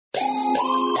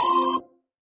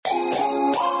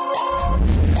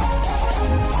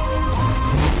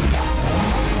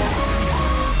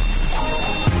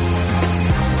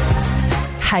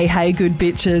Hey, good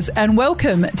bitches, and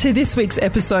welcome to this week's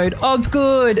episode of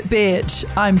Good Bitch.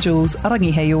 I'm Jules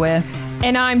Arangi Heiuwe.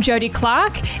 And I'm Jodie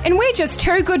Clark, and we're just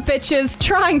two good bitches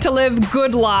trying to live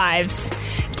good lives.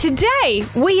 Today,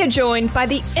 we are joined by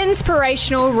the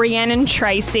inspirational Rhiannon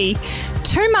Tracy.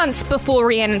 2 months before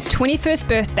Rhiannon's 21st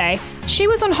birthday, she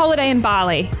was on holiday in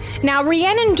Bali. Now,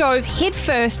 Rhiannon dove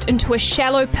headfirst into a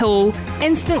shallow pool,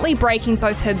 instantly breaking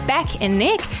both her back and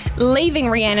neck, leaving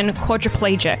Rhiannon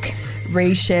quadriplegic.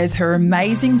 Rhi shares her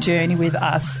amazing journey with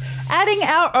us, adding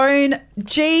our own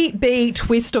GB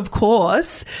twist, of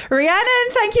course. Rhiannon,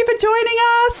 thank you for joining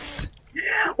us.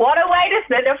 What a way to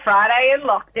spend a Friday in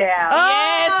lockdown.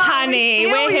 Yes, honey,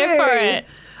 we're here for it.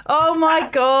 Oh, my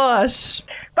gosh.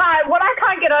 But what I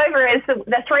can't get over is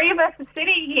the three of us are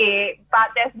sitting here,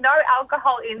 but there's no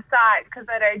alcohol in sight because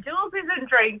I know Jules isn't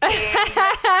drinking.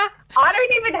 I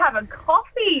don't even have a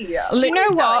coffee. Do you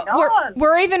know what?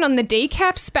 We're even on the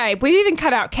decafs, babe. We've even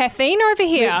cut out caffeine over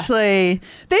here. Literally.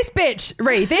 This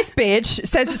bitch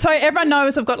says, so everyone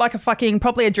knows I've got like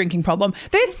probably a drinking problem.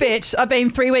 This bitch, I've been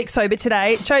 3 weeks sober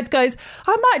today. Jodes goes,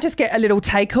 I might just get a little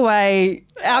takeaway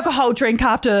alcohol drink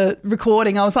after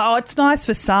recording. I was like, oh, it's nice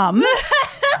for some.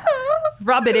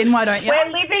 Rub it in, why don't you?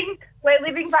 We're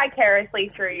living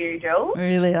vicariously through you, Jules. We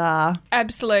really are.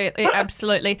 Absolutely,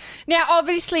 absolutely. Now,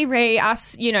 obviously, Rhi,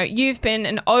 you've been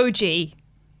an OG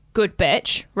good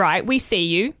bitch, right? We see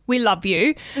you, we love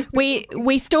you,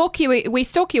 we stalk you,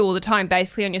 all the time,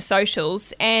 basically on your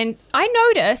socials. And I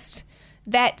noticed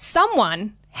that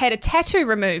someone had a tattoo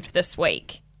removed this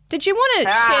week. Did you want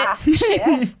to share?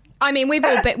 Yeah. I mean, we've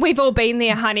all been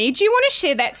there, honey. Do you want to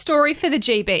share that story for the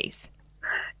GBs?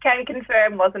 Can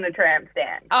confirm wasn't a tramp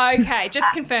stand. Okay, just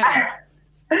confirming.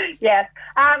 Yes.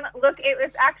 Look, it was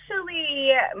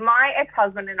actually my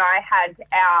ex-husband and I had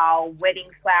our wedding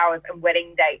flowers and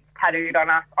wedding dates tattooed on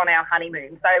us on our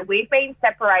honeymoon. So we've been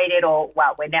separated,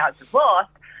 we're now divorced,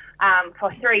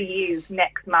 for 3 years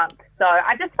next month. So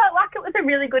I just felt like it was a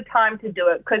really good time to do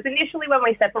it because initially when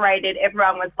we separated,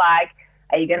 everyone was like,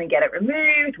 are you going to get it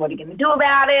removed? What are you going to do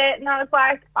about it? And I was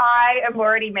like, I am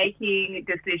already making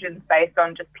decisions based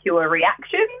on just pure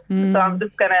reaction. So I'm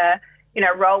just going to,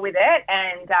 roll with it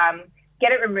and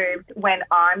get it removed when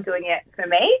I'm doing it for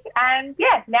me. And,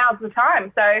 yeah, now's the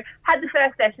time. So had the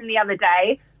first session the other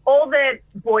day. All the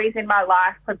boys in my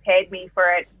life prepared me for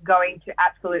it going to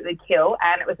absolutely kill,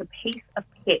 and it was a piece of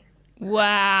piss.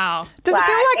 Wow. Does it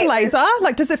feel like laser?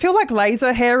 Does it feel like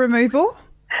laser hair removal?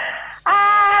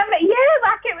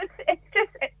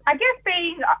 I guess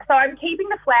so I'm keeping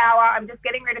the flower, I'm just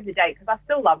getting rid of the date because I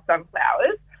still love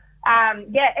sunflowers.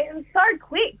 It was so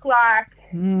quick,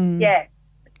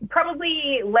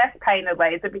 probably less pain than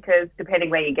laser because depending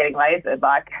where you're getting lasered,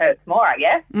 hurts more, I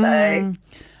guess. So.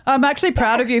 I'm actually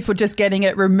proud of you for just getting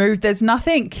it removed. There's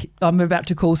nothing, I'm about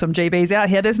to call some GBs out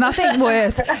here, there's nothing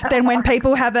worse than when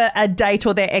people have a date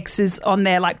or their exes on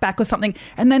their back or something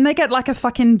and then they get a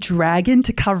fucking dragon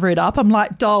to cover it up. I'm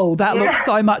like, doll, that looks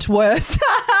so much worse.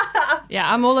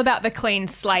 Yeah, I'm all about the clean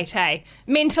slate, hey?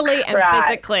 Mentally and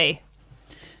physically.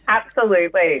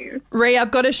 Absolutely. Rhi, I've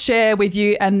got to share with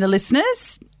you and the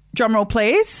listeners, drumroll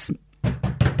please,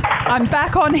 I'm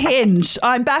back on Hinge.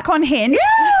 Ew!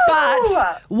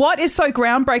 But what is so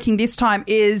groundbreaking this time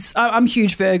is I'm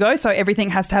huge Virgo, so everything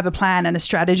has to have a plan and a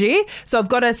strategy. So I've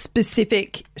got a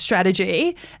specific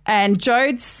strategy. And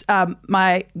Jodes,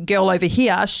 my girl over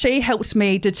here, she helped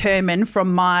me determine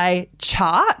from my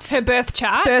chart. Her birth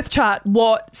chart,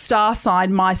 what star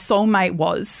sign my soulmate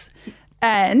was.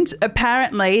 And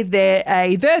apparently they're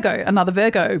another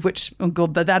Virgo, which, oh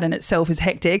God, that in itself is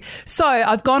hectic. So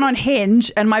I've gone on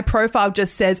Hinge and my profile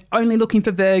just says only looking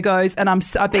for Virgos and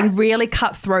I've been really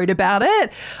cutthroat about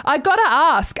it. I got to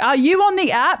ask, are you on the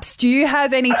apps? Do you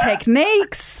have any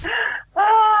techniques?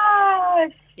 Oh,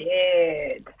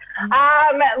 shit.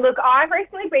 Look, I've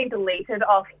recently been deleted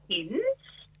off Hinge.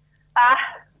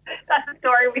 That's a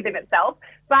story within itself.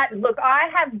 But look,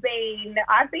 I've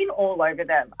been all over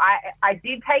them. I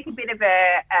did take a bit of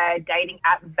a dating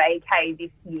app vacay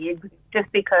this year just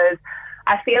because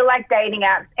I feel like dating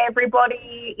apps,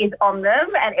 everybody is on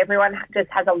them and everyone just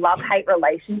has a love-hate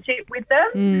relationship with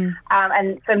them.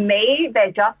 And for me,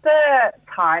 they're just a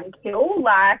time kill.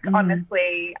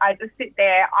 Honestly, I just sit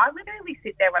there. I literally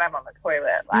sit there when I'm on the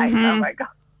toilet. Oh, my God.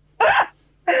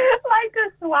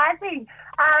 Just swiping.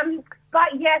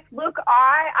 But yes, look,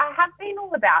 I have been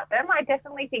all about them. I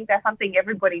definitely think that's something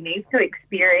everybody needs to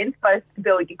experience, both to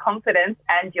build your confidence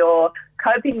and your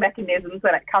coping mechanisms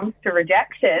when it comes to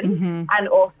rejection, and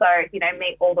also,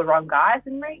 meet all the wrong guys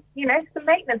and make, some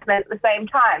maintenance men at the same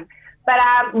time. But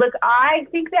look, I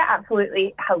think they're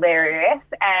absolutely hilarious.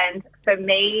 And for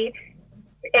me,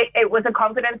 it was a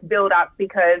confidence build up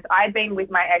because I'd been with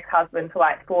my ex-husband for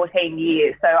like 14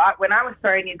 years. So when I was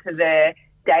thrown into the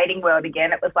dating world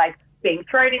again, it was like being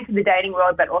thrown into the dating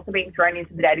world, but also being thrown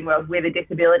into the dating world with a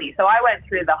disability. So I went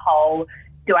through the whole,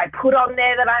 do I put on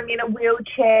there that I'm in a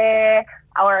wheelchair,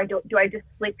 or do I just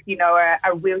slip,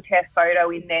 a wheelchair photo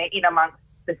in there in amongst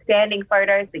the standing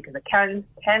photos because I can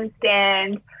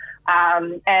stand.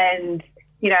 And,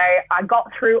 I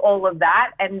got through all of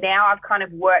that, and now I've kind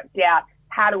of worked out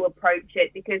how to approach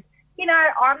it because,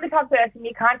 I'm the type of person,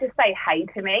 you can't just say hey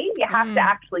to me. You have to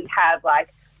actually have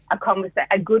like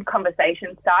a good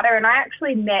conversation starter. And I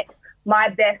actually met my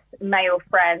best male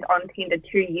friend on Tinder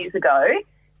 2 years ago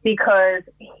because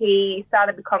he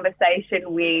started the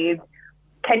conversation with,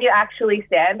 can you actually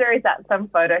stand, or is that some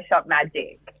Photoshop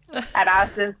magic? And I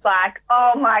was just like,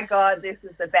 oh my God, this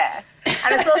is the best.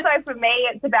 And it's also, for me,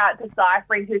 it's about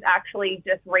deciphering who's actually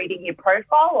just reading your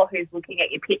profile or who's looking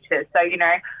at your pictures. So,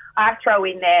 I throw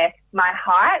in there my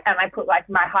height, and I put like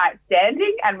my height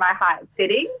standing and my height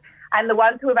sitting. And the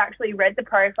ones who have actually read the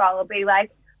profile will be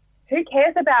like, who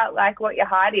cares about like what your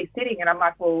height is sitting? And I'm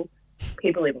like, well,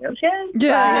 people in wheelchairs.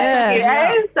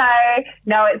 Yeah. So,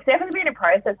 no, it's definitely been a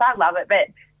process. I love it. But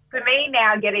for me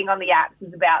now, getting on the apps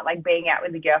is about like being out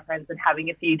with the girlfriends and having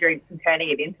a few drinks and turning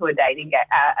it into a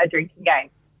drinking game.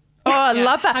 Oh, I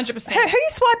love that. 100%. Who are you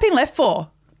swiping left for?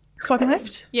 Swiping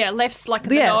left? Yeah, left's like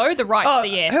the no, the right's the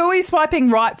yes. Who are you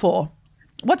swiping right for?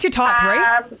 What's your type, Brie?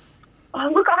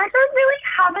 Look, I don't really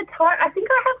have a type. I think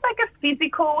I have like a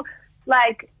physical,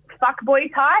 like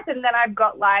fuckboy type, and then I've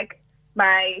got like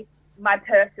my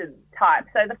person type.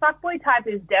 So the fuckboy type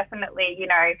is definitely,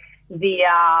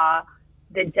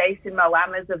 the Jason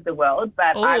Moamas of the world,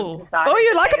 but I've decided. Oh,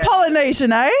 you like a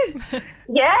Polynesian, eh?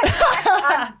 Yeah,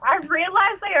 I've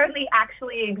realised they only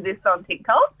actually exist on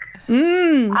TikTok. But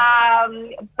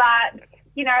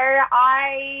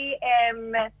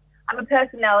I'm a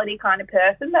personality kind of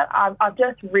person that I've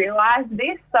just realised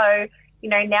this. So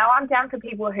now I'm down for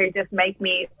people who just make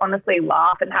me honestly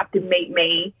laugh and have to meet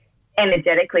me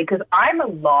energetically because I'm a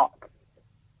lot.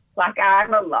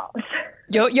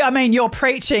 You're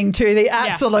preaching to the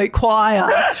absolute choir.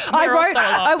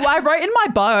 I wrote in my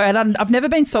bio, and I've never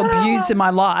been so abused in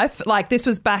my life. Like, this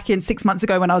was back in 6 months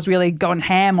ago when I was really going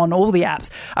ham on all the apps.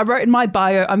 I wrote in my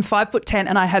bio, I'm 5'10"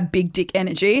 and I have big dick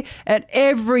energy. And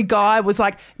every guy was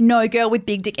like, no girl with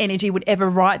big dick energy would ever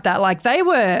write that. Like, they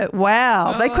were,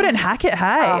 wow, they couldn't hack it. Hey,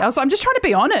 I was like, I'm just trying to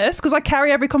be honest because I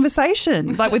carry every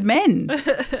conversation, like with men.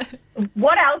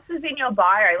 What else is in your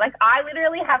bio? Like, I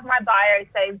literally have my bio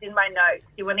saved in my notes.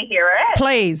 Do you want to hear it?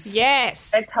 Please.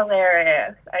 Yes. It's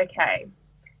hilarious. Okay.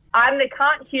 I'm the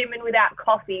can't human without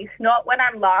coffee, snort when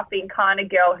I'm laughing kind of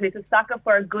girl who's a sucker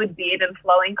for a good beard and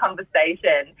flowing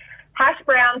conversation. Hash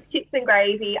browns, chips and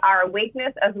gravy are a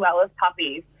weakness as well as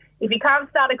puppies. If you can't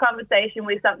start a conversation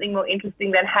with something more interesting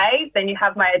than hey, then you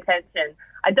have my attention.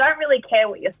 I don't really care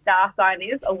what your star sign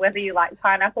is or whether you like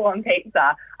pineapple on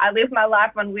pizza. I live my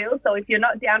life on wheels, so if you're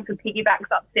not down for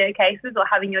piggybacks up staircases or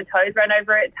having your toes run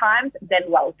over at times, then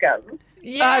welcome.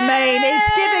 Yes. I mean,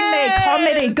 it's giving me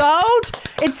comedy gold.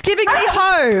 It's giving me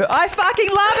ho. I fucking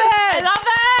love it.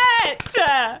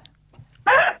 I love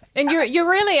it. And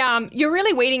you're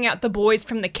really weeding out the boys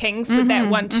from the Kings with that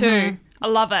one too. I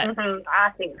love it.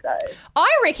 I think so. I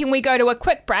reckon we go to a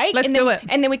quick break. Let's do it.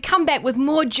 And then we come back with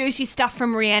more juicy stuff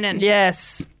from Rhiannon.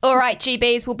 Yes. All right,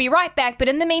 GBs, we'll be right back. But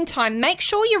in the meantime, make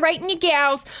sure you're rating your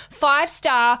gals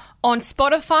 5-star on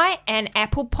Spotify and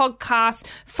Apple Podcasts.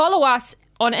 Follow us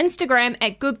on Instagram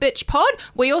at Good Bitch Pod.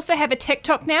 We also have a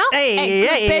TikTok now at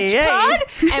Good Bitch Pod.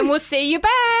 And we'll see you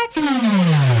back.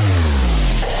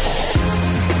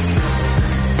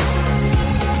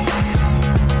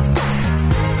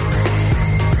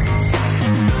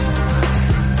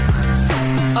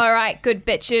 All right, good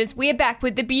bitches. We're back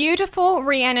with the beautiful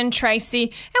Rhiannon Tracy,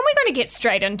 and we're going to get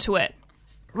straight into it.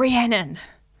 Rhiannon,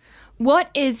 what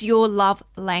is your love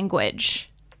language?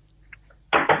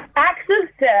 Acts of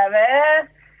service.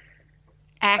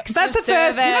 Acts That's of the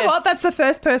first. service. You know what? That's the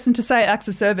first person to say acts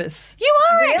of service. You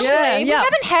are actually. Yeah, We yeah.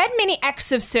 haven't had many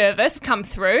acts of service come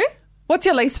through. What's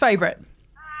your least favourite?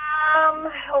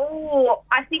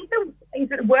 I think is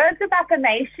it words of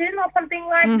affirmation or something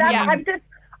like that? Yeah.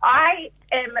 I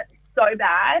am so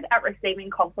bad at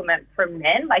receiving compliments from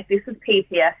men. Like, this is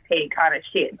PTSD kind of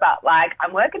shit. But, like,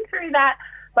 I'm working through that.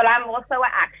 But I'm also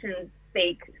an actions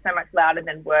speak so much louder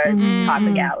than words type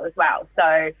of gal as well.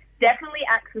 So definitely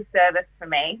acts of service for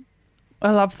me. I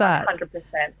love that. 100%.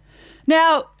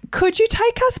 Now, could you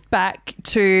take us back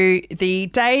to the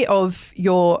day of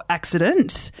your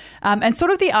accident and sort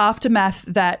of the aftermath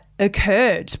that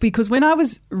occurred? Because when I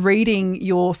was reading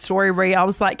your story, Ree, I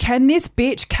was like, can this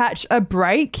bitch catch a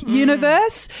break,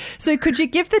 universe? So could you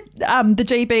give the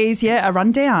GBs, a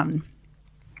rundown?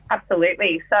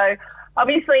 Absolutely. So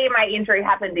obviously my injury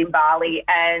happened in Bali,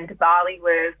 and Bali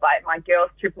was like my girls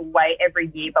trip away every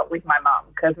year, but with my mum,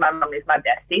 because my mum is my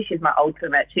bestie. She's my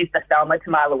ultimate. She's the Selma to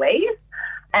my Louise.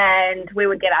 And we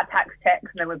would get our tax checks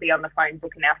and then we'd be on the phone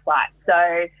booking our flights.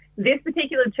 So this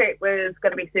particular trip was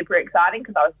going to be super exciting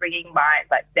because I was bringing my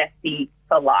bestie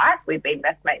for life. We'd been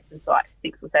best mates since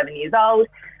 6 or 7 years old,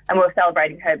 and we were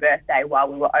celebrating her birthday while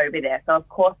we were over there. So of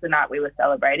course the night we were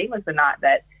celebrating was the night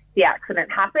that the accident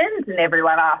happened, and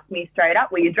everyone asked me straight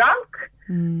up, were you drunk?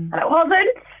 And I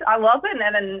wasn't.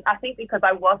 And then I think because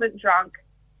I wasn't drunk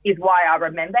is why I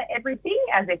remember everything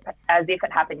as if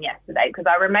it happened yesterday, because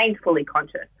I remained fully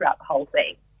conscious throughout the whole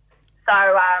thing.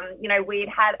 So, we'd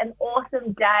had an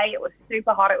awesome day. It was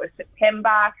super hot. It was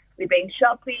September. We'd been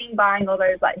shopping, buying all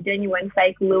those genuine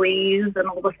fake Louis and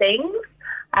all the things.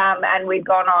 And we'd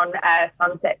gone on a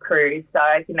sunset cruise. So,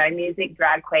 music,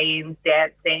 drag queens,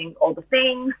 dancing, all the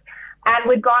things. And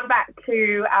we'd gone back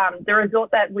to the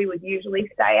resort that we would usually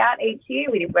stay at each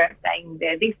year. We weren't staying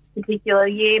there this particular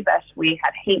year, but we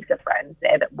had heaps of friends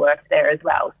there that worked there as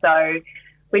well. So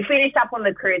we finished up on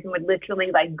the cruise and we'd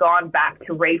literally gone back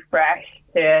to refresh,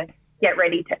 to get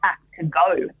ready to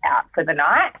go out for the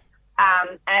night.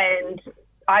 And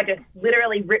I just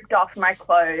literally ripped off my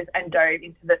clothes and dove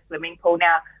into the swimming pool.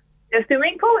 Now, the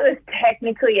swimming pool is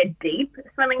technically a deep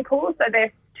swimming pool, so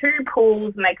there's 2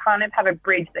 pools and they kind of have a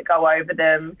bridge that go over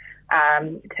them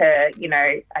to,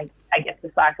 I guess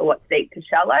decipher what's deep to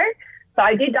shallow. So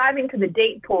I did dive into the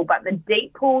deep pool, but the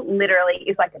deep pool literally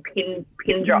is like a pin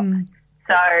drop.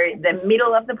 So the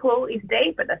middle of the pool is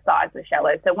deep, but the sides are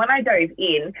shallow. So when I dove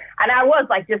in, and I was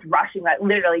just rushing,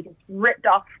 literally just ripped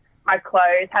off my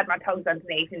clothes, had my togs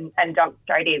underneath and jumped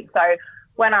straight in. So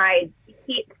when I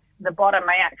hit the bottom,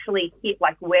 I actually hit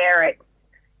where it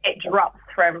drops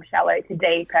from shallow to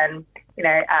deep, and,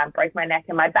 broke my neck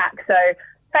and my back. So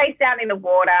face down in the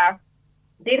water,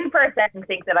 didn't for a second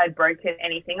think that I'd broken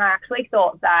anything. I actually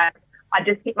thought that I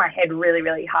just hit my head really,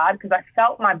 really hard because I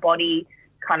felt my body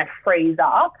kind of freeze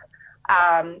up.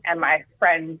 And my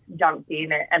friends jumped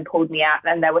in and pulled me out,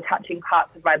 and they were touching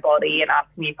parts of my body and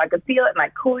asked me if I could feel it, and I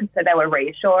could. So they were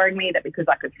reassuring me that because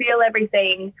I could feel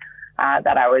everything,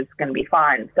 that I was going to be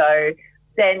fine. So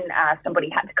then somebody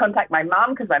had to contact my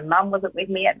mum because my mum wasn't with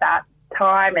me at that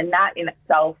time, and that in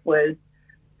itself was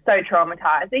so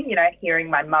traumatizing, hearing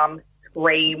my mum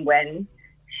scream when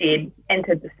she'd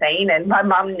entered the scene. And my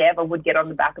mum never would get on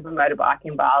the back of a motorbike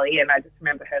in Bali, and I just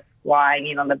remember her flying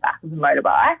in on the back of a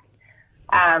motorbike.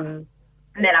 And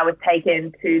then I was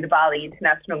taken to the Bali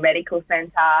International Medical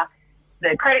Centre.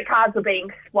 The credit cards were being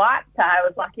swiped. I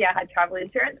was lucky I had travel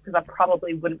insurance because I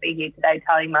probably wouldn't be here today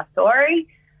telling my story.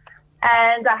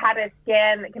 And I had a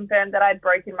scan that confirmed that I'd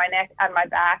broken my neck and my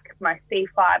back, my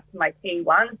C5 to my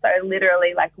T1. So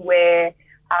literally where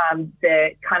the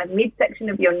kind of midsection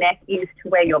of your neck is to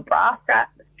where your bra strap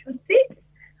should sit.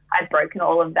 I'd broken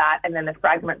all of that, and then the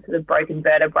fragments of the broken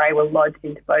vertebrae were lodged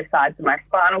into both sides of my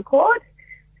spinal cord.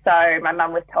 So my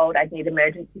mum was told I'd need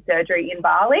emergency surgery in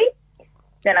Bali.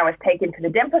 Then I was taken to the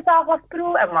Denpasar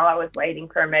hospital, and while I was waiting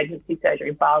for emergency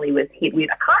surgery, Bali was hit with,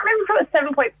 I can't remember if it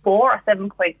was 7.4 or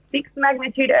 7.6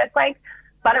 magnitude earthquake,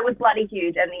 but it was bloody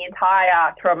huge, and the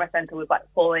entire trauma centre was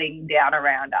falling down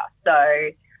around us. So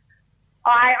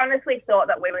I honestly thought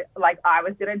that I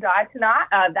was going to die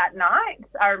that night.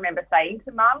 I remember saying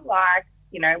to Mum,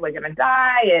 we're going to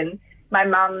die. And my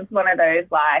mum's one of those,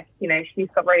 she's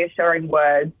got reassuring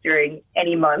words during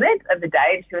any moment of the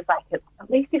day. And she was like, at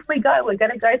least if we go, we're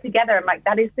going to go together. I'm like,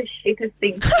 that is the shittest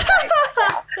thing to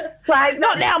say.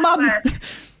 Not now, Mum.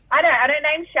 I don't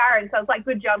name Sharon. So I was like,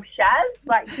 good job,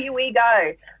 Shaz. Here we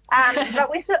go. But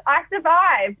I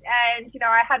survived. And,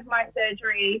 I had my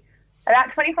surgery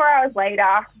about 24 hours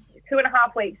later,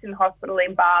 2.5 weeks in hospital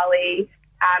in Bali.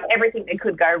 Everything that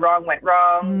could go wrong went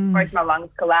wrong. Both my lungs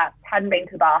collapsed. Hadn't been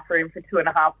to the bathroom for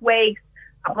 2.5 weeks.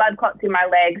 Got blood clots in my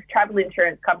legs. Travel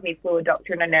insurance company flew a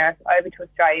doctor and a nurse over to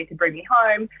Australia to bring me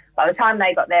home. By the time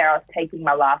they got there, I was taking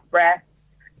my last breath.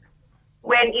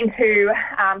 Went into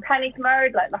panic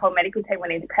mode. The whole medical team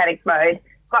went into panic mode.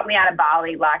 Got me out of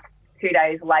Bali 2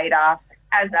 days later.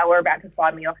 As they were about to fly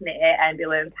me off in the air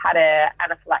ambulance, had an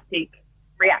anaphylactic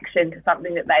reaction to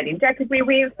something that they'd injected me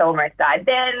with, so almost died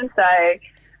then. So,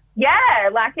 yeah,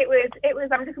 it was,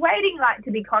 I'm just waiting,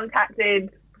 to be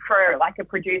contacted for, a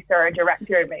producer or a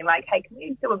director and being like, hey, can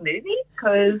we do a movie?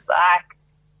 Because,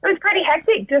 it was pretty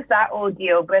hectic, just that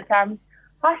ordeal. But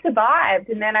I survived,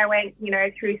 and then I went,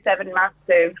 through 7 months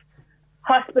of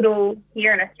hospital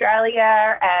here in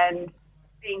Australia and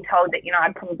being told that,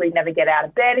 I'd probably never get out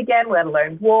of bed again, let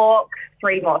alone walk,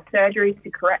 3 more surgeries to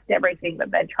correct everything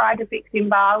that they'd tried to fix in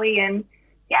Bali, and,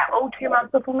 all 2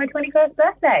 months before my 21st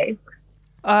birthday.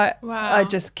 I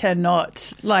just cannot.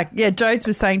 Jodes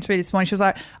was saying to me this morning, she was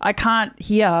like, I can't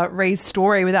hear Ree's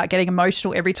story without getting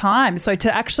emotional every time. So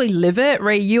to actually live it,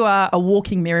 Ree, you are a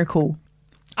walking miracle.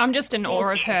 I'm just in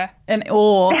awe of her. In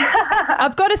awe.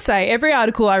 I've got to say, every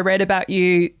article I read about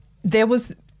you,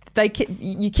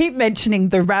 you keep mentioning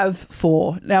the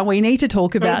RAV4. Now, we need to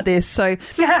talk about this. So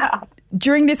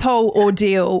during this whole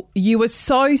ordeal, you were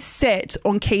so set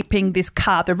on keeping this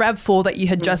car, the RAV4 that you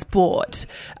had just bought,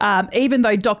 even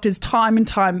though doctors time and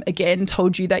time again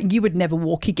told you that you would never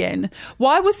walk again.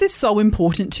 Why was this so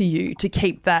important to you to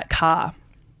keep that car?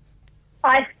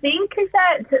 I think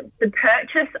that the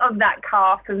purchase of that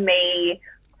car for me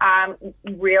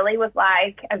really was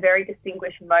like a very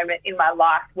distinguished moment in my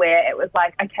life where it was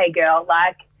like, okay, girl,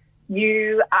 like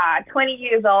you are 20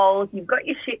 years old, you've got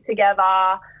your shit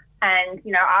together, and,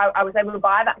 I was able to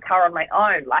buy that car on my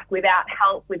own, like without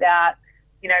help, without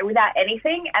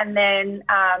anything. And then,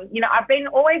 I've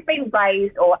always been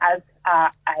raised, or as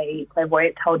a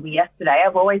clairvoyant told me yesterday,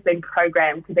 I've always been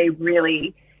programmed to be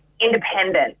really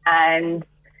independent, and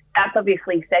that's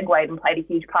obviously segued and played a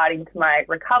huge part into my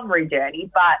recovery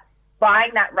journey. But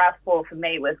buying that RAV4 for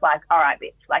me was like, all right,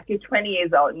 bitch, like you're 20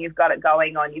 years old and you've got it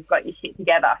going on, you've got your shit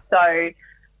together. So,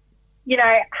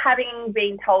 having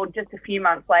been told just a few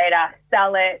months later,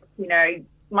 sell it,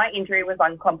 my injury was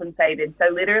uncompensated.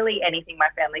 So literally anything my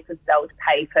family could sell to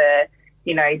pay for,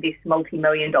 this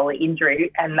multi-million-dollar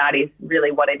injury, and that is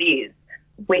really what it is,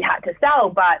 we had to sell.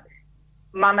 But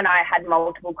Mum and I had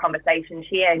multiple conversations.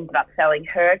 She ended up selling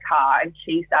her car and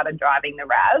she started driving the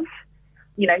RAV,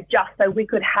 just so we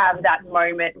could have that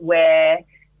moment where,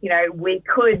 we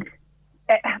could,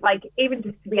 even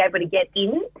just to be able to get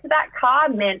into that car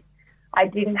meant I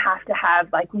didn't have to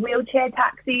have, wheelchair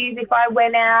taxis if I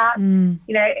went out.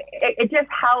 It just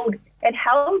held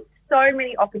so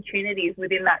many opportunities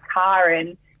within that car,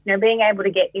 and, being able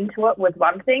to get into it was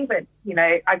one thing, but,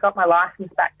 I got my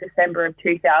license back December of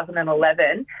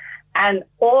 2011, and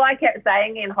all I kept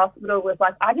saying in hospital was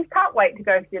I just can't wait to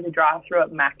go through the drive-through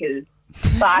at Macca's.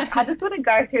 I just want to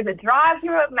go through the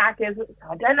drive-through at Macca's so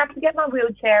I don't have to get my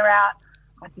wheelchair out.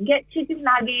 I can get chicken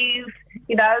nuggets,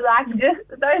 just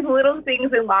those little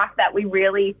things in life that we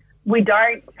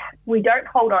don't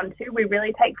hold on to. We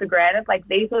really take for granted.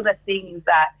 These are the things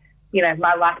that,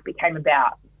 my life became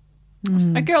about.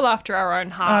 A girl after our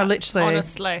own heart. Oh, literally.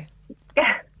 Honestly.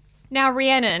 Now,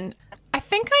 Rhiannon, I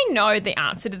think I know the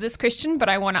answer to this question, but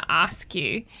I want to ask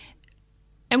you.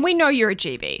 And we know you're a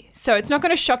GB, so it's not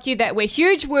going to shock you that we're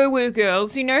huge woo-woo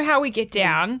girls. You know how we get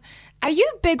down. Are you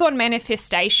big on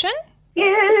manifestation?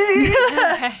 Huge.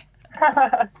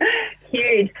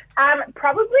 Huge.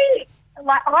 Probably,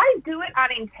 I do it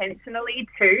unintentionally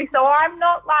too. So I'm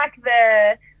not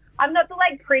the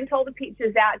print all the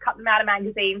pictures out, cut them out of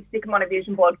magazines, stick them on a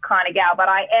vision board kind of gal. But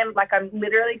I am I'm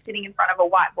literally sitting in front of a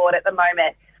whiteboard at the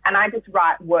moment, and I just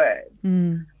write words.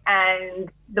 And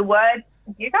the words,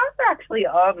 you guys are actually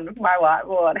on my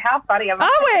whiteboard. How funny! Are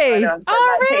we?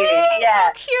 Oh, really? Yeah.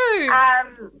 How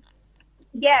cute.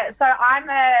 Yeah, so I'm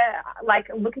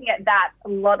looking at that. A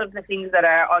lot of the things that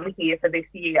are on here for this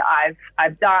year,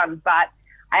 I've done, but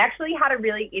I actually had a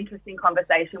really interesting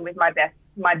conversation with my best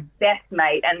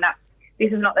mate, and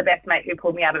this is not the best mate who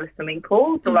pulled me out of the swimming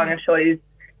pool. The long and short is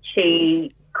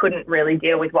she couldn't really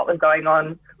deal with what was going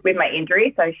on with my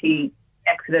injury, so she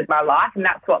exited my life, and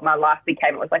that's what my life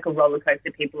became. It was like a roller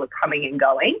coaster. People were coming and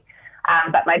going.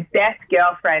 But my best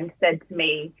girlfriend said to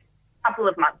me a couple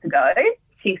of months ago,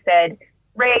 she said,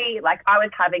 Ree, I was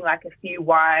having a few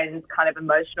wines kind of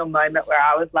emotional moment where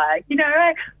I was like, do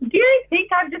you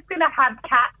think I'm just going to have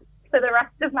cats for the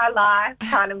rest of my life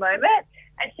kind of moment?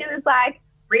 And she was like,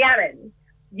 Rhiannon,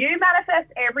 you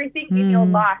manifest everything in your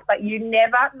life, but you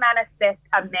never manifest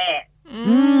a man.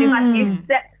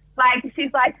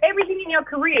 She's like, everything in your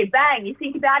career, bang, you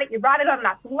think about it, you write it on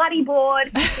a bloody board,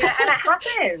 and it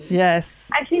happens. Yes.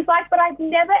 And she's like, but I've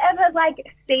never ever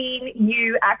seen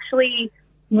you actually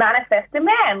manifest a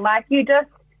man. You just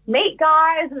meet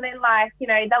guys and then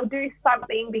they'll do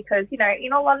something because,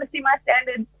 in all honesty, my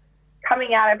standards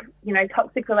coming out of,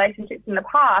 toxic relationships in the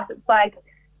past, it's like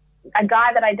a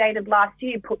guy that I dated last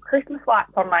year put Christmas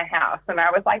lights on my house and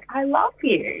I was like, I love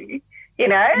you,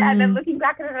 and then looking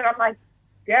back at it, I'm like,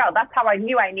 girl, that's how I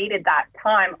knew I needed that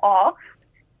time off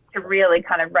to really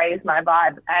kind of raise my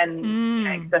vibe.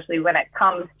 And especially when it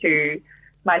comes to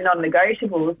my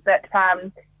non-negotiables, but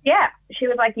Yeah, she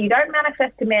was like, you don't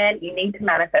manifest a man, you need to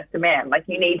manifest a man. Like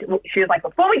she was like,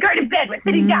 before we go to bed, we're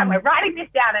sitting down, we're writing this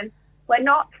down, and we're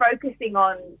not focusing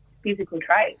on physical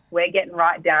traits. We're getting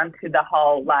right down to the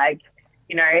whole, like,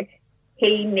 you know,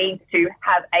 he needs to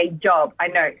have a job. I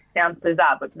know it sounds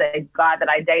bizarre, but the guy that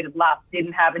I dated last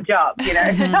didn't have a job, you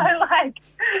know. So, like,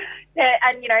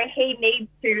 and, you know, he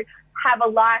needs to have a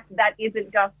life that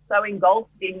isn't just so engulfed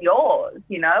in yours,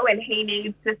 you know, and he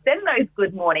needs to send those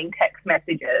good morning text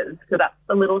messages, because that's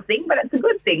the little thing, but it's a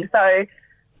good thing. So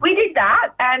we did that,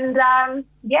 and,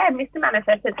 Mr.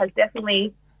 Manifested has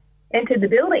definitely entered the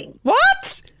building.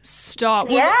 What? Stop.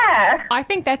 Yeah. Well, I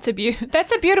think that's a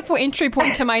beautiful entry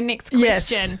point to my next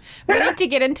question. Yes. We need to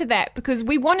get into that, because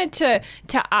we wanted to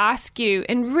ask you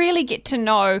and really get to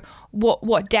know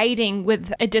what dating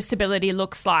with a disability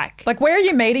looks like. Like, where are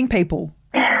you meeting people?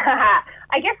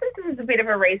 I guess this is a bit of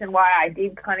a reason why I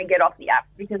did kind of get off the app,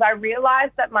 because I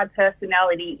realised that my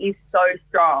personality is so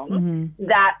strong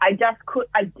that I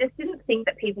just didn't think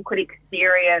that people could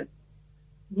experience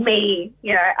me,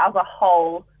 you know, as a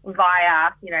whole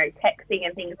via, you know, texting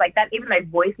and things like that, even though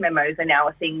voice memos are now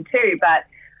a thing too. But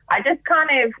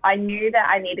I knew that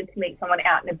I needed to meet someone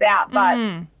out and about. But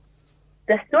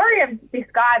the story of this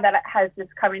guy that has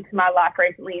just come into my life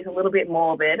recently is a little bit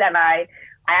morbid. And I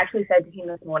actually said to him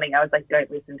this morning, I was like,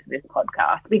 don't listen to this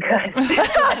podcast, because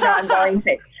I know I'm going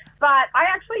to. But I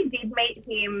actually did meet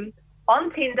him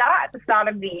on Tinder at the start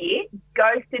of the year,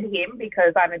 ghosted him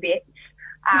because I'm a bitch.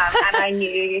 And I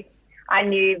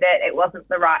knew that it wasn't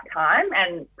the right time.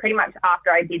 And pretty much after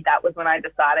I did that was when I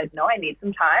decided, no, I need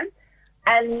some time.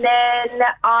 And then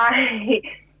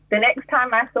the next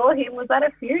time I saw him was at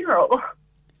a funeral.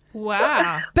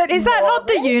 Wow. But is that not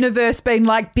the universe being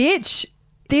like, bitch,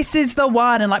 this is the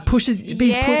one, and like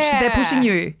they're pushing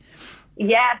you?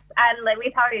 Yes. And let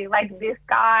me tell you, like, this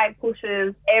guy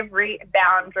pushes every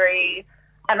boundary.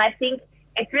 And I think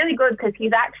it's really good, because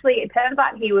it turns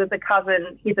out he's a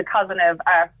cousin of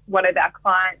one of our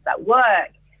clients at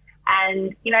work.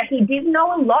 And, you know, he did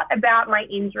know a lot about my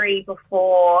injury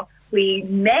before we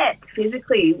met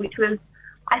physically, which was,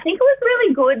 I think it was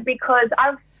really good, because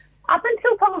up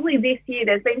until probably this year,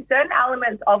 there's been certain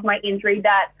elements of my injury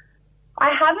that I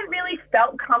haven't really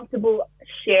felt comfortable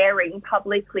sharing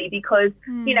publicly, because,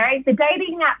 you know, the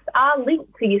dating apps are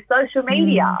linked to your social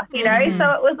media, you know,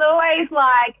 so it was always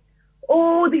like,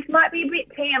 oh, this might be a bit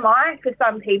TMI for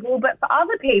some people, but for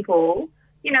other people,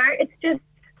 you know,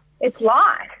 it's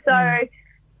life. So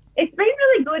it's been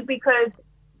really good, because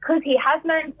he has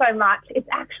known so much, it's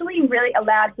actually really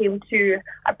allowed him to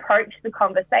approach the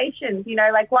conversations. You know,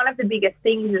 like, one of the biggest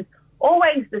things is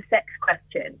always the sex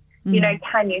question. You know,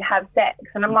 can you have sex?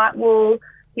 And I'm like, well,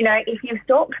 you know, if you've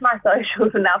stalked my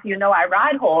socials enough, you know I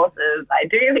ride horses. I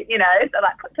do, you know, so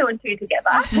like put two and two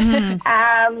together.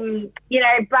 You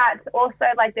know, but also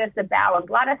like there's the bowel and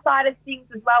bladder side of things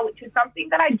as well, which is something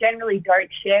that I generally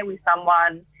don't share with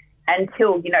someone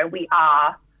until, you know, we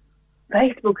are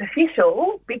Facebook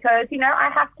official, because, you know,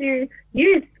 I have to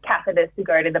use catheters to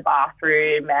go to the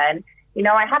bathroom, and, you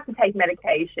know, I have to take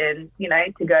medication, you know,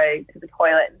 to go to the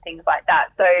toilet and things like that.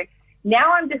 So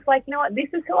now I'm just like, you know what, this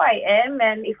is who I am.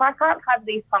 And if I can't have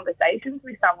these conversations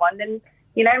with someone, then,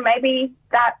 you know, maybe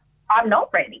that I'm not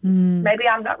ready. Maybe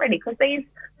I'm not ready, because these,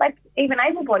 like, even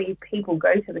able-bodied people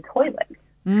go to the toilet.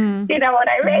 You know what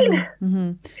I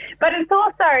mean? But it's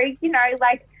also, you know,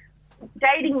 like,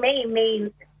 dating me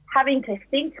means having to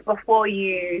think before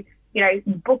you, you know,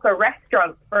 book a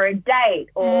restaurant for a date,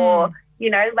 or, you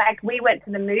know, like, we went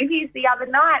to the movies the other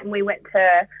night, and we went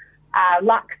to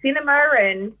Lux Cinema,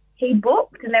 and he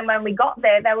booked, and then when we got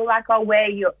there, they were like, oh, where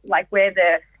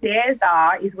the stairs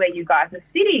are is where you guys are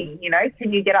sitting, you know,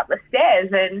 can you get up the stairs?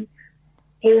 And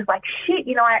he was like, shit,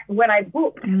 you know, when I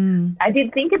booked, I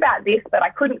did think about this, but I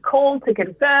couldn't call to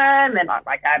confirm, and I'm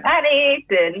like, I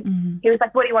panicked, and he was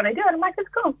like, what do you want to do? And I'm like, it's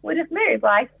cool, we'll just move.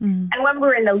 Like, and when we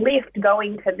were in the lift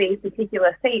going to these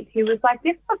particular seats, he was like,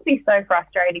 this must be so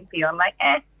frustrating for you. I'm like,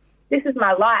 this is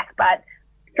my life. But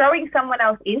throwing someone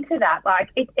else into that, like,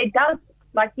 it does,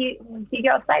 like you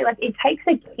girls say, like, it takes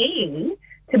a king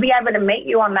to be able to meet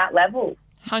you on that level.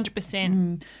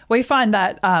 100%. We find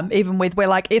that even we're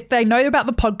like, if they know about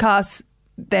the podcast,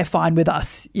 they're fine with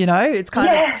us, you know? It's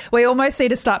kind of, we almost need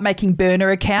to start making burner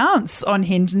accounts on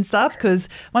Hinge and stuff, because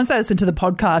once they listen to the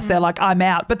podcast, they're like, I'm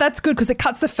out. But that's good, because it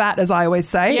cuts the fat, as I always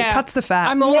say. It cuts the fat.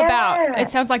 I'm all about, it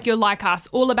sounds like you're like us,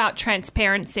 all about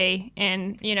transparency.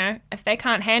 And, you know, if they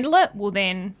can't handle it, well,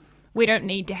 then we don't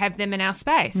need to have them in our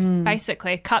space,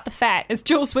 basically. Cut the fat, as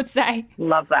Jules would say.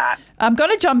 Love that. I'm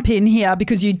going to jump in here,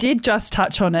 because you did just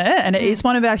touch on it, and it is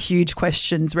one of our huge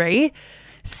questions, Ree.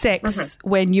 sex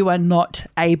when you are not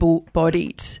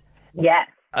able-bodied. Yes.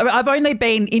 I've only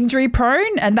been injury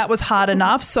prone and that was hard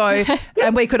enough. So,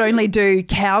 and we could only do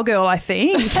cowgirl, I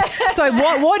think. So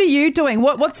what are you doing?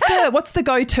 What's the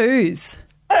go-tos?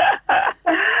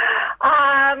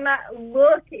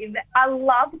 Look, I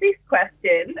love this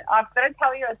question. I've got to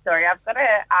tell you a story. I've got to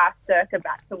circle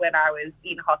back to when I was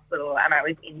in hospital and I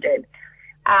was injured.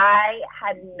 I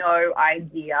had no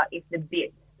idea if the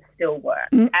bits still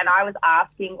worked. And I was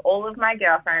asking all of my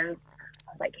girlfriends,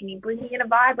 I was like, can you bring me in a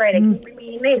vibrator? Can you bring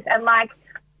me in this? And like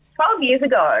 12 years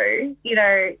ago, you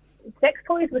know, sex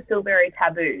toys were still very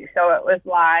taboo. So it was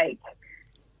like,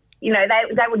 you know,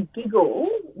 they would giggle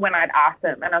when I'd ask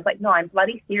them. And I was like, no, I'm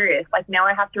bloody serious. Like now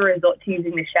I have to resort to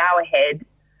using the shower head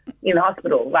in the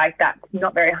hospital. Like that's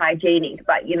not very hygienic,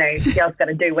 but, you know, a girl's got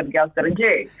to do what a girl's got to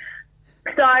do.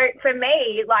 So for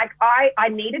me, like I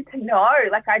needed to know,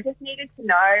 like I just needed to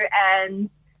know. And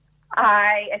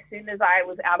as soon as I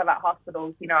was out of that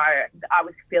hospital, you know, I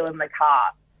was filling the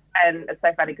cart. And it's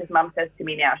so funny because Mum says to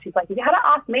me now, she's like, if you had to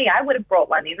ask me, I would have brought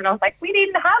one in. And I was like, we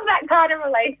didn't have that kind of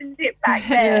relationship back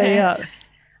then. Yeah.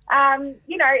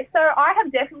 You know, so I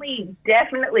have definitely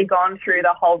gone through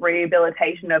the whole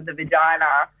rehabilitation of the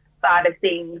vagina side of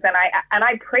things. And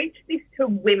I preach this to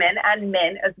women and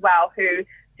men as well who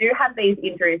do have these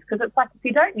injuries, because it's like if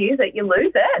you don't use it, you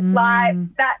lose it. Like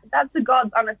that's the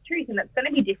God's honest truth, and it's going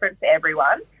to be different for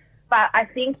everyone. But I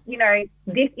think, you know,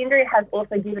 this injury has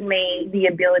also given me the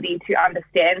ability to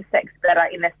understand sex better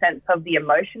in the sense of the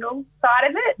emotional side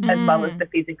of it as well as the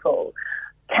physical.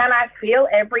 Can I feel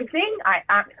everything? I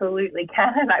absolutely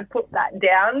can. And I put that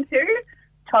down to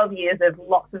 12 years of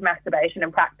lots of masturbation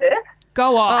and practice.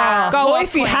 Go on. Go on.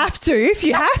 If you have to.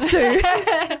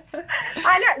 I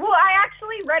know. Well, I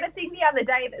actually read a thing the other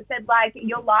day that said, like,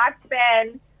 your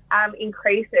lifespan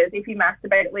increases if you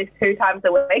masturbate at least 2 times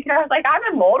a week. And I was like, I'm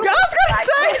immortal. I was going to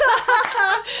say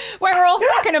that. We're all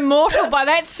fucking immortal by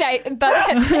that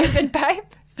standard, babe.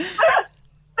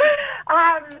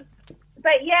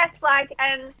 But yes, like,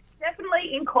 and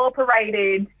definitely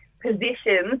incorporated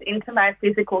positions into my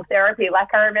physical therapy.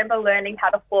 Like, I remember learning how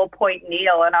to 4-point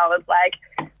kneel, and I was like,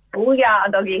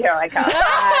 booyah, doggy, here I come.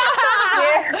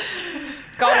 Yeah.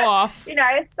 Go off. You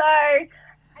know, so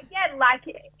again, like,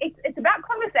 it's about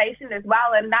conversation as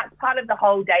well, and that's part of the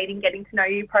whole dating, getting to know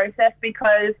you process,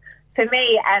 because for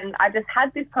me, and I just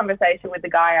had this conversation with the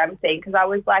guy I'm seeing, because I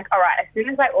was like, all right, as soon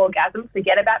as I orgasm,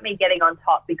 forget about me getting on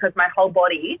top, because my whole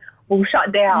body will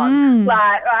shut down.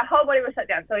 Like, my whole body will shut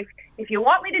down. So if you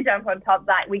want me to jump on top,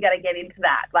 like, we got to get into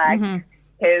that, like,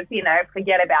 because, you know,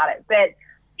 forget about it. But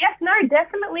yes, no,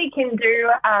 definitely can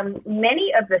do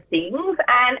many of the things.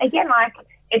 And again, like,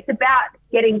 it's about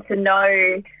getting to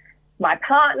know my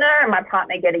partner and my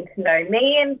partner getting to know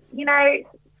me. And, you know,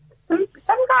 some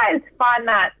guys find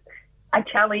that a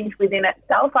challenge within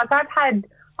itself. Like, I've had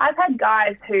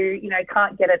guys who, you know,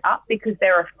 can't get it up because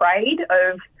they're afraid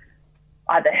of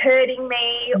either hurting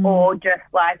me or just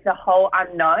like the whole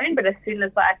unknown. But as soon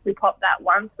as like we pop that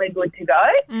once, we're good to go.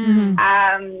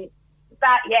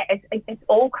 But yeah, it's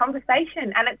all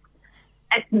conversation, and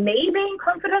it's me being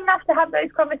confident enough to have those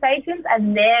conversations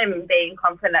and them being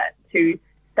confident to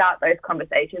start those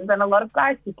conversations. And a lot of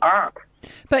guys just aren't.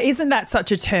 But isn't that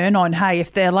such a turn on, hey,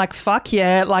 if they're like, fuck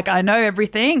yeah, like I know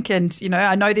everything and, you know,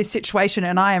 I know this situation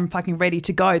and I am fucking ready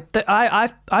to go.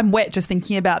 I'm wet just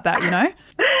thinking about that, you know?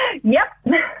 Yep.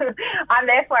 I'm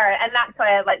there for it. And that's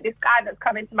where, like, this guy that's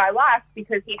come into my life,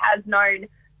 because he has known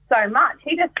so much,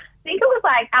 he just, I think it was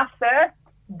like our first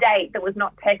date that was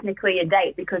not technically a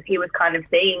date because he was kind of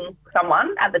seeing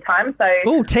someone at the time. So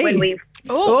when we've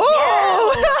yeah.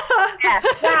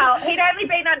 Well, he'd only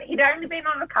been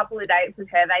on a couple of dates with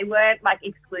her. They weren't like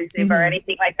exclusive or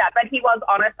anything like that. But he was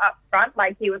honest up front.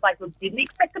 Like, he was like, "Look, didn't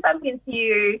expect to bump into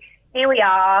you. Here we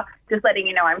are, just letting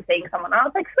you know I'm seeing someone." And I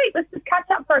was like, sweet, let's just catch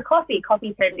up for a coffee.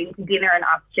 Coffee turned into dinner and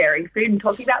us sharing food and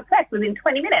talking about sex within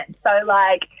 20 minutes. So,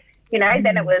 like, you know,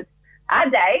 then it was our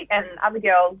date, and other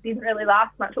girl didn't really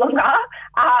last much longer.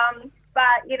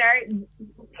 But, you know,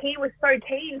 he was so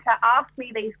keen to ask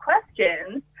me these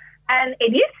questions, and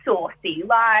it is saucy.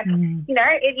 Like, you know,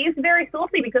 it is very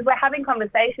saucy because we're having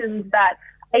conversations that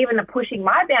even are pushing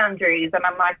my boundaries, and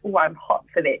I'm like, oh, I'm hot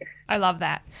for this. I love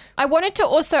that. I wanted to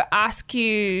also ask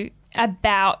you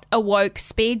about awoke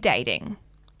speed dating.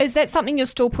 Is that something you're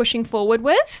still pushing forward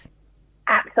with?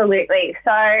 Absolutely.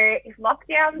 So if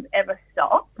lockdowns ever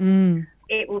stop,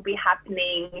 it will be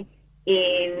happening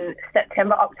in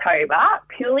September, October,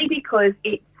 purely because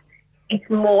it's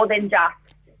more than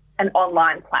just an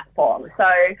online platform. So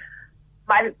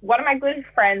one of my good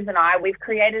friends and I, we've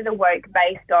created a work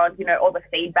based on, all the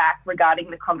feedback regarding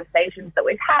the conversations that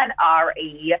we've had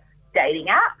RE dating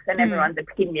apps and everyone's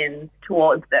opinions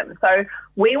towards them. So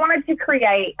we wanted to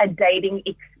create a dating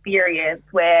experience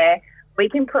where we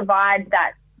can provide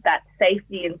that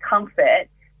safety and comfort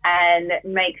and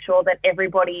make sure that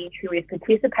everybody who is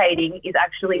participating is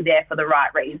actually there for the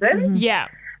right reason. Yeah.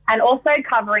 And also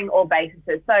covering all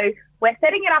bases. So we're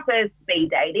setting it up as speed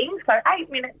dating, so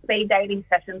 8-minute speed dating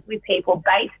sessions with people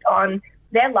based on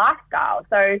their lifestyle.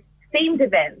 So themed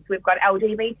events, we've got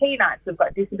LGBT nights, we've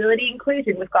got disability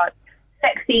inclusion, we've got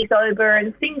sexy, sober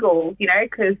and single,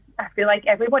 because I feel like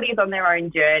everybody is on their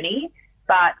own journey,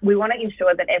 but we want to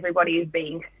ensure that everybody is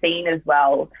being seen as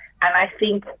well. And I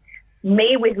think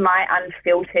me, with my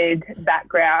unfiltered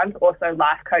background, also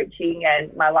life coaching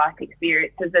and my life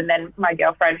experiences, and then my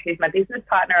girlfriend, who's my business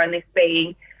partner on this,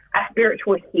 being a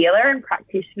spiritual healer and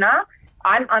practitioner,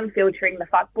 I'm unfiltering the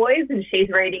fuckboys and she's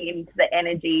reading into the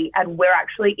energy, and we're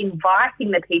actually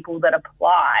inviting the people that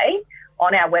apply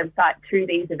on our website to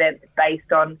these events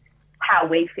based on how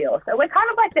we feel. So we're kind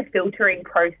of like the filtering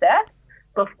process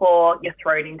before you're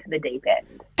thrown into the deep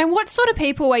end. And what sort of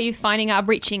people are you finding are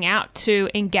reaching out to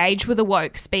engage with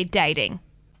Awoke speed dating?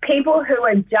 People who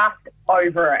are just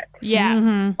over it.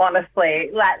 Yeah.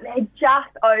 Honestly, like they're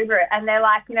just over it. And they're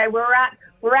like, we're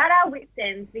at our wits'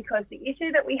 ends, because the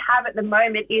issue that we have at the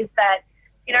moment is that,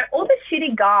 all the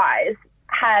shitty guys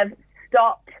have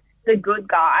stopped the good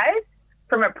guys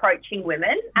from approaching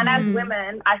women. And as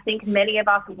women, I think many of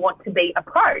us want to be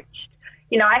approached.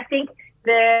 I think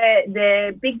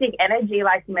the big dick energy,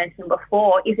 like you mentioned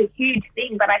before, is a huge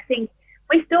thing, but I think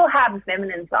we still have a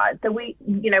feminine side. So we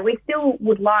still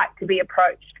would like to be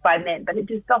approached by men, but it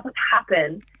just doesn't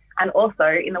happen. And also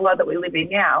in the world that we live in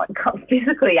now, it can't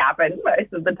physically happen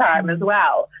most of the time as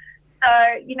well. So,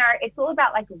 it's all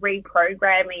about like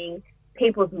reprogramming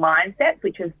people's mindsets,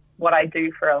 which is what I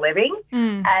do for a living.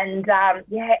 And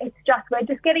it's just, we're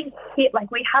just getting hit. Like,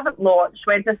 we haven't launched.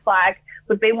 We're just like,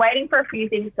 we've been waiting for a few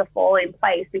things to fall in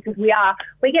place, because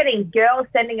we're getting girls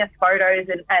sending us photos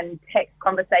and text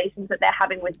conversations that they're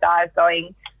having with guys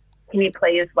going, can you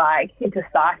please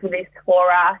decipher this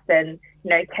for us? And,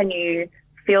 can you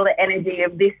feel the energy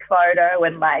of this photo?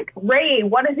 And like,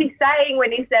 what is he saying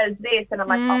when he says this? And I'm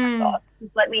like, oh my God,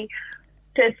 just let me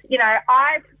just,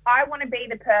 I want to be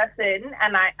the person,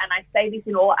 and I say this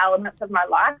in all elements of my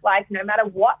life, like no matter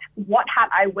what hat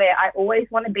I wear, I always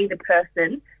want to be the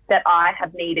person that I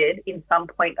have needed in some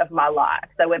point of my life.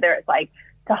 So whether it's like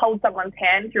to hold someone's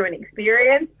hand through an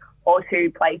experience or to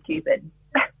play Cupid.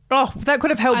 Oh, that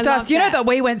could have helped us. You know that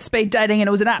we went speed dating and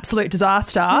it was an absolute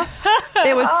disaster.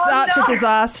 It was such a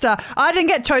disaster. I didn't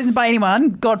get chosen by anyone,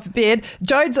 God forbid.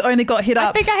 Jodes only got hit up.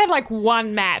 I think I had like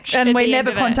one match. And we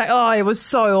never contacted. Oh, it was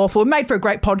so awful. It made for a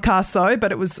great podcast though,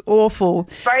 but it was awful.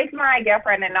 Both my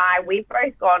girlfriend and I, we've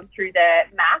both gone through the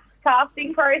maths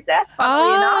casting process,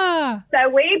 funnily enough. So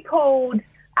we pulled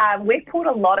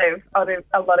a lot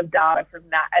of data from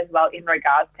that as well in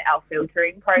regards to our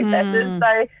filtering processes.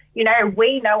 So,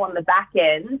 we know on the back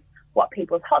end what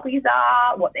people's hobbies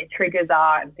are, what their triggers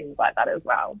are, and things like that as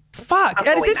well. Fuck.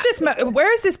 And is this just,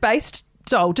 where is this based,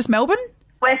 Joel? Just Melbourne?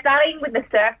 We're starting with the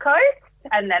Surf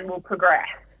Coast and then we'll progress.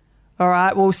 All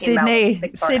right, well, Sydney,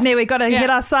 we got to hit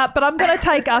us up, but I'm going to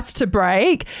take us to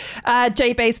break.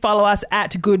 GBs, follow us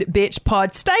at Good Bitch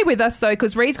Pod. Stay with us, though,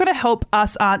 because Ree's going to help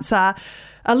us answer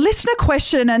a listener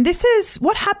question, and this is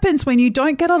what happens when you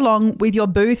don't get along with your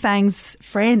boo-thang's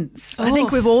friends. I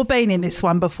think we've all been in this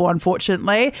one before,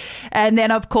 unfortunately. And then,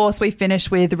 of course, we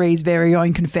finish with Ree's very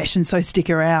own confession, so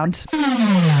stick around.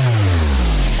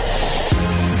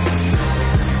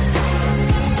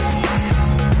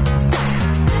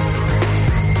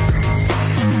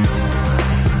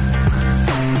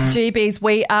 GBs,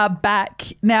 we are back.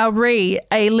 Now, Ree,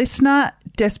 a listener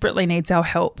desperately needs our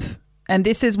help. And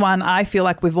this is one I feel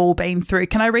like we've all been through.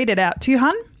 Can I read it out to you,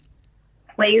 hun?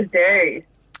 Please do.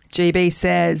 GB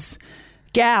says,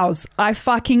 gals, I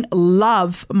fucking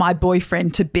love my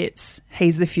boyfriend to bits.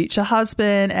 He's the future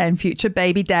husband and future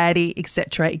baby daddy,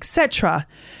 etc., etc.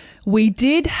 We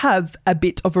did have a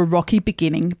bit of a rocky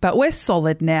beginning, but we're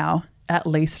solid now. At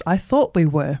least I thought we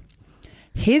were.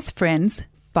 His friends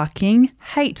fucking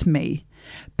hate me,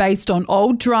 based on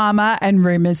old drama and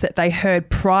rumours that they heard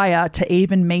prior to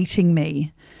even meeting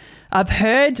me. I've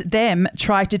heard them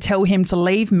try to tell him to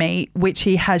leave me, which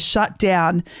he has shut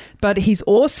down, but he's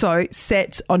also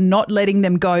set on not letting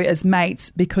them go as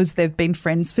mates because they've been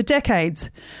friends for decades.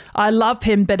 I love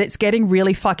him, but it's getting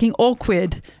really fucking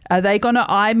awkward. Are they going to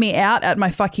eye me out at my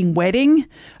fucking wedding?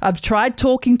 I've tried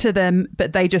talking to them,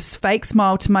 but they just fake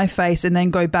smile to my face and then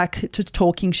go back to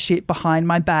talking shit behind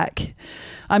my back.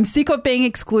 I'm sick of being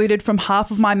excluded from half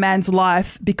of my man's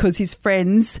life because his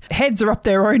friends' heads are up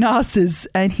their own asses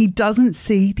and he doesn't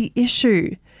see the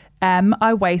issue. Am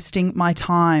I wasting my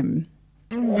time?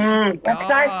 Let's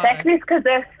dissect this because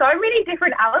there's so many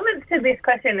different elements to this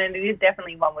question, and it is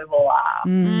definitely one we've all asked.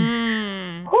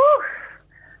 Whew.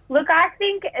 Look, I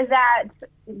think that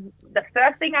the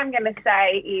first thing I'm going to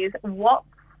say is what's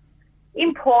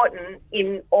important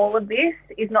in all of this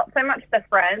is not so much the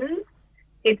friends,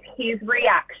 it's his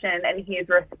reaction and his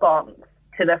response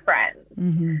to the friends.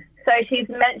 Mm-hmm. So she's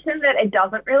mentioned that it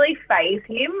doesn't really faze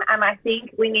him, and I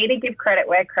think we need to give credit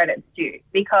where credit's due,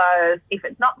 because if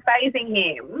it's not fazing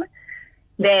him,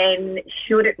 then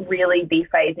should it really be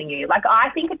fazing you? Like,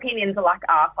 I think opinions are like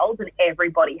assholes and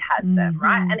everybody has them,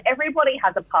 right? And everybody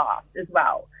has a past as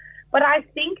well. But I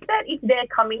think that if they're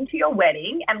coming to your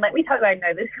wedding, and let me tell you, I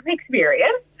know this from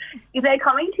experience, if they're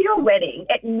coming to your wedding,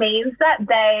 it means that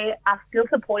they are still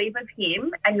supportive of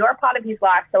him and you're a part of his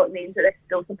life, so it means that they're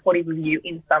still supportive of you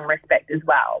in some respect as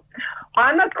well.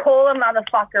 I'm a call a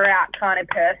motherfucker out kind of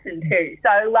person too.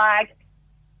 So, like,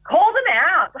 call them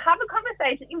out, have a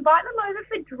conversation, invite them over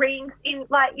for drinks,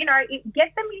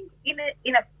 get them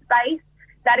in a space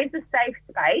that is a safe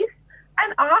space,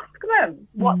 and ask them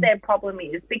what their problem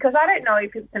is, because I don't know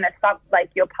if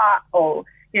it's your part, or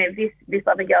this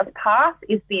other girl's past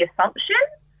is the assumption.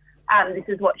 This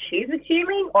is what she's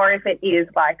assuming, or if it is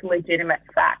like legitimate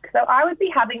fact. So I would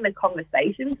be having the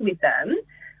conversations with them,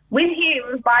 with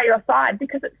him by your side,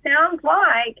 because it sounds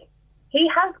like he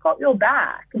has got your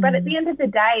back. But at the end of the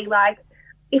day, like,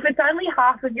 if it's only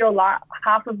half of your life,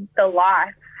 half of the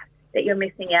life that you're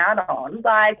missing out on,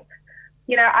 like,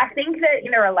 I think that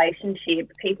in a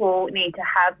relationship, people need to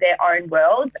have their own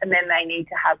worlds and then they need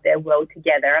to have their world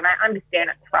together. And I understand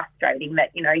it's frustrating that,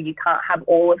 you can't have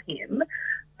all of him.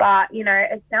 But,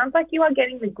 it sounds like you are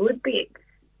getting the good bits.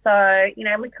 So,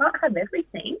 we can't have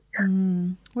everything.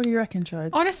 What do you reckon,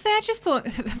 Jodes? Honestly, I just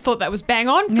thought that was bang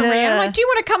on for Rhiannon. Like, do you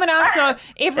want to come and answer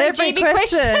every GB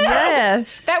question? Yeah.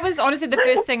 That was honestly the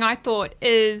first thing I thought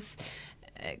is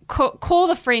call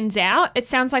the friends out. It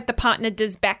sounds like the partner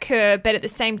does back her, but at the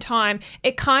same time,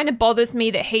 it kind of bothers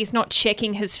me that he's not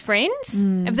checking his friends.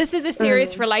 If this is a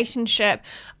serious relationship,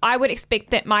 I would expect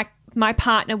that my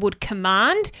partner would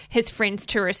command his friends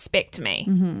to respect me.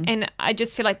 And I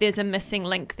just feel like there's a missing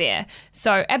link there.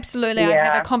 So absolutely, I'd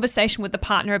have a conversation with the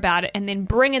partner about it and then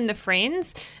bring in the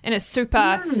friends in a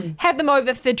super, have them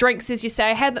over for drinks, as you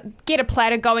say, get a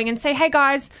platter going and say, hey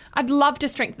guys, I'd love to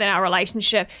strengthen our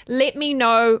relationship. Let me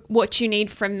know what you need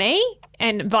from me,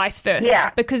 and vice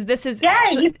versa, because this is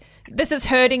this is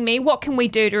hurting me. What can we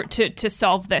do to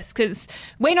solve this? Because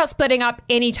we're not splitting up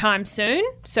anytime soon,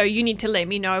 so you need to let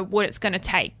me know what it's going to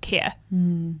take here.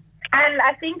 And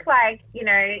I think,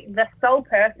 the sole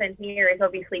person here is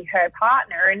obviously her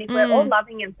partner, and if we're all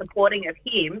loving and supporting of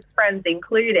him, friends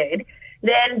included,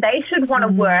 then they should want to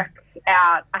work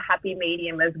out a happy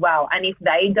medium as well. And if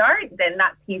they don't, then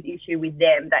that's his issue with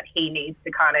them that he needs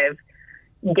to kind of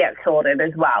get sorted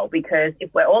as well, because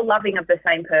if we're all loving of the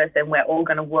same person, we're all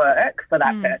going to work for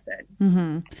that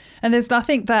person. And there's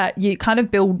nothing that you kind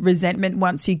of build resentment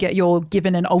once you're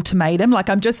given an ultimatum. Like,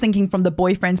 I'm just thinking from the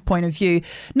boyfriend's point of view,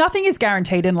 nothing is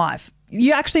guaranteed in life.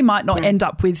 You actually might not end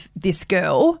up with this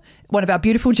girl, one of our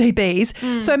beautiful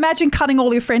GBs. So imagine cutting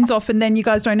all your friends off and then you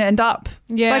guys don't end up.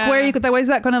 Like, where's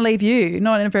that going to leave you?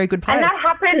 Not in a very good place. And that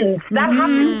happens. That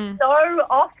happens so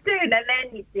often. And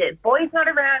then the boy's not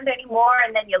around anymore,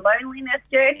 and then your loneliness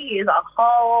journey is a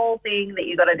whole thing that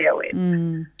you got to deal with.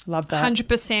 Love that.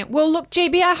 100%. Well, look,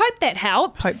 GB, I hope that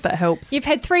helps. You've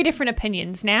had 3 different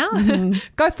opinions now.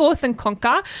 Go forth and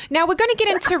conquer. Now, we're going to get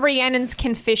into Rhiannon's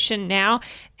confession now.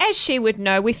 As she would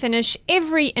know, we finish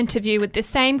every interview with the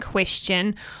same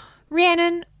question.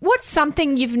 Rhiannon, what's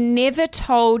something you've never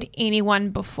told anyone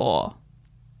before?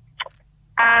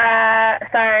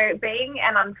 So being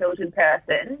an unfiltered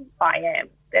person, I am.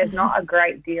 There's not a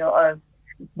great deal of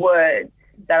words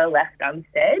that are left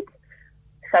unsaid.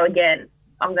 So again,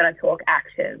 I'm going to talk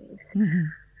actions.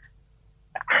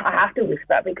 I have to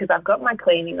whisper because I've got my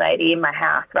cleaning lady in my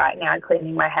house right now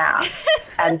cleaning my house,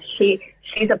 and she's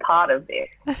a part of this.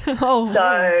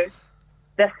 So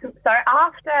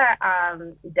after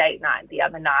date night the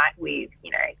other night with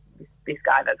this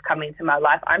guy that's come into my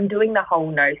life, I'm doing the whole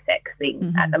no sex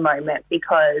thing at the moment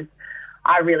because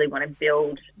I really want to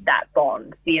build that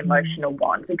bond, the emotional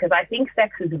bond, because I think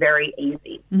sex is very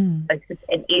easy. It's just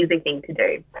an easy thing to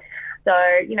do. So,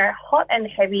 hot and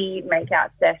heavy makeout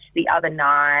sesh the other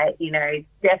night,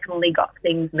 definitely got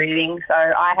things moving. So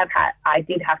I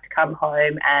did have to come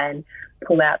home and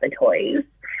pull out the toys.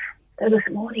 So this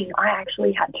morning I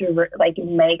actually had to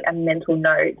make a mental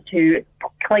note to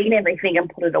clean everything and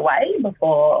put it away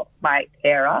before my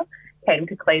carer came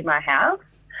to clean my house.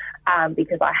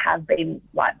 Because I have been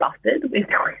busted with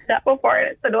doing that before,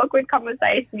 and it's an awkward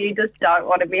conversation you just don't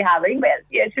want to be having, but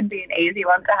it should be an easy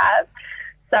one to have.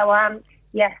 So,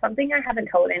 something I haven't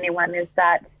told anyone is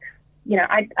that,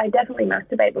 I definitely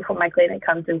masturbate before my cleaner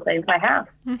comes and cleans my house.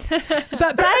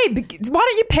 But babe, why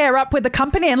don't you pair up with the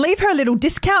company and leave her a little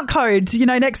discount code,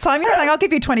 next time you're saying I'll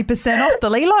give you 20% off the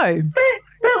Lilo.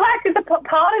 But the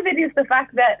part of it is the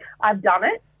fact that I've done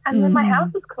it and then my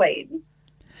house is clean.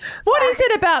 What is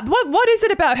it about? What is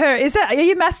it about her? Are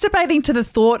you masturbating to the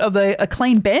thought of a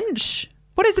clean bench?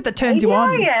 What is it that turns you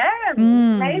on? Maybe I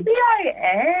am. Maybe I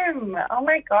am. Oh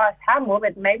my gosh, how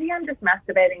morbid. Maybe I'm just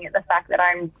masturbating at the fact that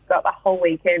I've got the whole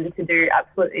weekend to do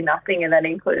absolutely nothing, and that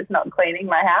includes not cleaning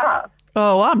my house.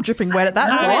 Oh, I'm dripping wet at that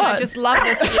thought. I just love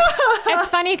this. It's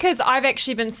funny because I've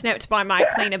actually been snapped by my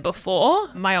cleaner before.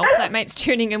 My old flatmates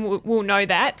tuning in will know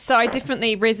that. So I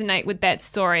definitely resonate with that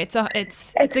story. It's a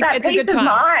good time.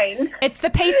 Mind. It's the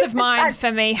peace of mind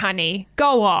for me, honey.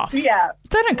 Go off. Yeah.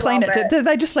 They don't clean it. Do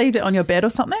they just leave it on your bed or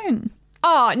something?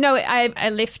 Oh, no, I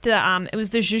left the, it was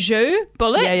the Juju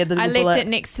bullet. Yeah, the I left bullet. it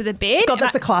next to the bed. God,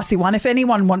 that's a classy one. If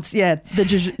anyone wants, the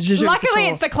Juju. Luckily,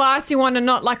 it's the classy one and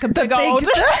not like a big old.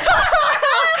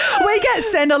 We get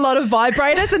sent a lot of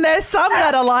vibrators, and there's some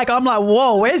that are I'm like,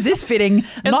 whoa, where's this fitting?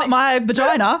 Not my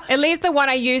vagina. At least the one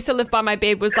I used to live by my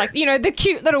bed was the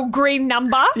cute little green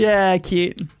number. Yeah,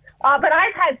 cute. Oh, but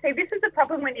this is the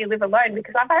problem when you live alone,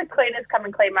 because I've had cleaners come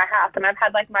and clean my house and I've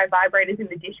had my vibrators in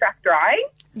the dish rack drying.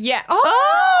 Yeah.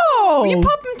 Oh! You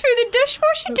pop them through the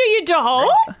dishwasher, do you,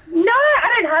 doll? No,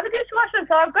 I don't have a dishwasher,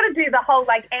 so I've got to do the whole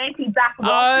anti-back wash.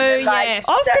 Oh, yes.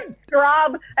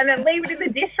 Scrub and then leave it in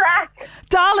the dish rack.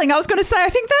 Darling, I was going to say, I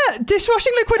think that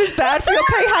dishwashing liquid is bad for your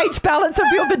pH balance of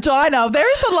your vagina. There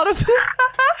is a lot of...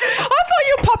 I thought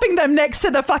you were popping them next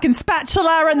to the fucking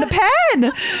spatula and the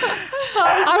pan.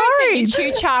 I don't think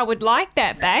your Chu-Cha would like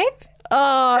that, babe.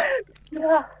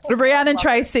 Rhiannon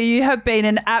Tracey, you have been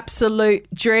an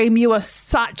absolute dream. You are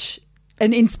such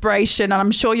an inspiration, and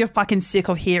I'm sure you're fucking sick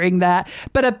of hearing that.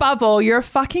 But above all, you're a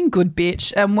fucking good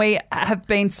bitch, and we have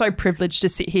been so privileged to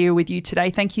sit here with you today.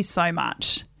 Thank you so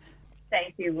much.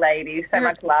 Thank you, ladies. So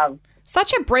much love.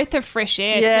 Such a breath of fresh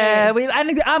air, too.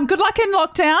 And good luck in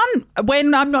lockdown.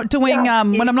 When I'm not doing,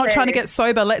 when I'm not trying to get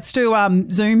sober, let's do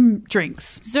Zoom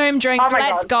drinks. Zoom drinks. Oh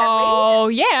let's God, go.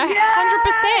 Yeah,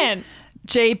 100%.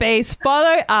 GBs,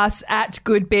 follow us at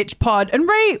Good Bitch Pod. And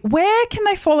Rhi, where can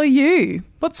they follow you?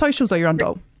 What socials are you on,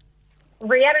 doll?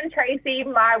 Rhiannon Tracey,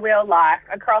 My Real Life,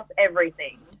 across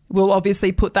everything. We'll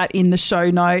obviously put that in the show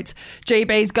notes.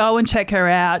 GBs, go and check her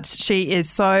out. She is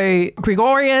so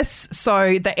gregarious,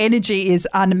 so the energy is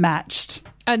unmatched.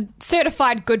 A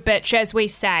certified good bitch, as we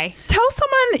say. Tell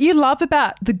someone you love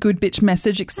about the good bitch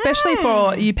message, especially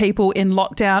for you people in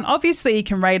lockdown. Obviously, you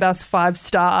can rate us 5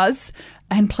 stars.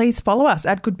 And please follow us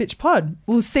at Good Bitch Pod.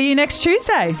 We'll see you next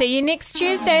Tuesday. See you next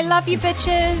Tuesday. Love you,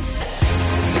 bitches.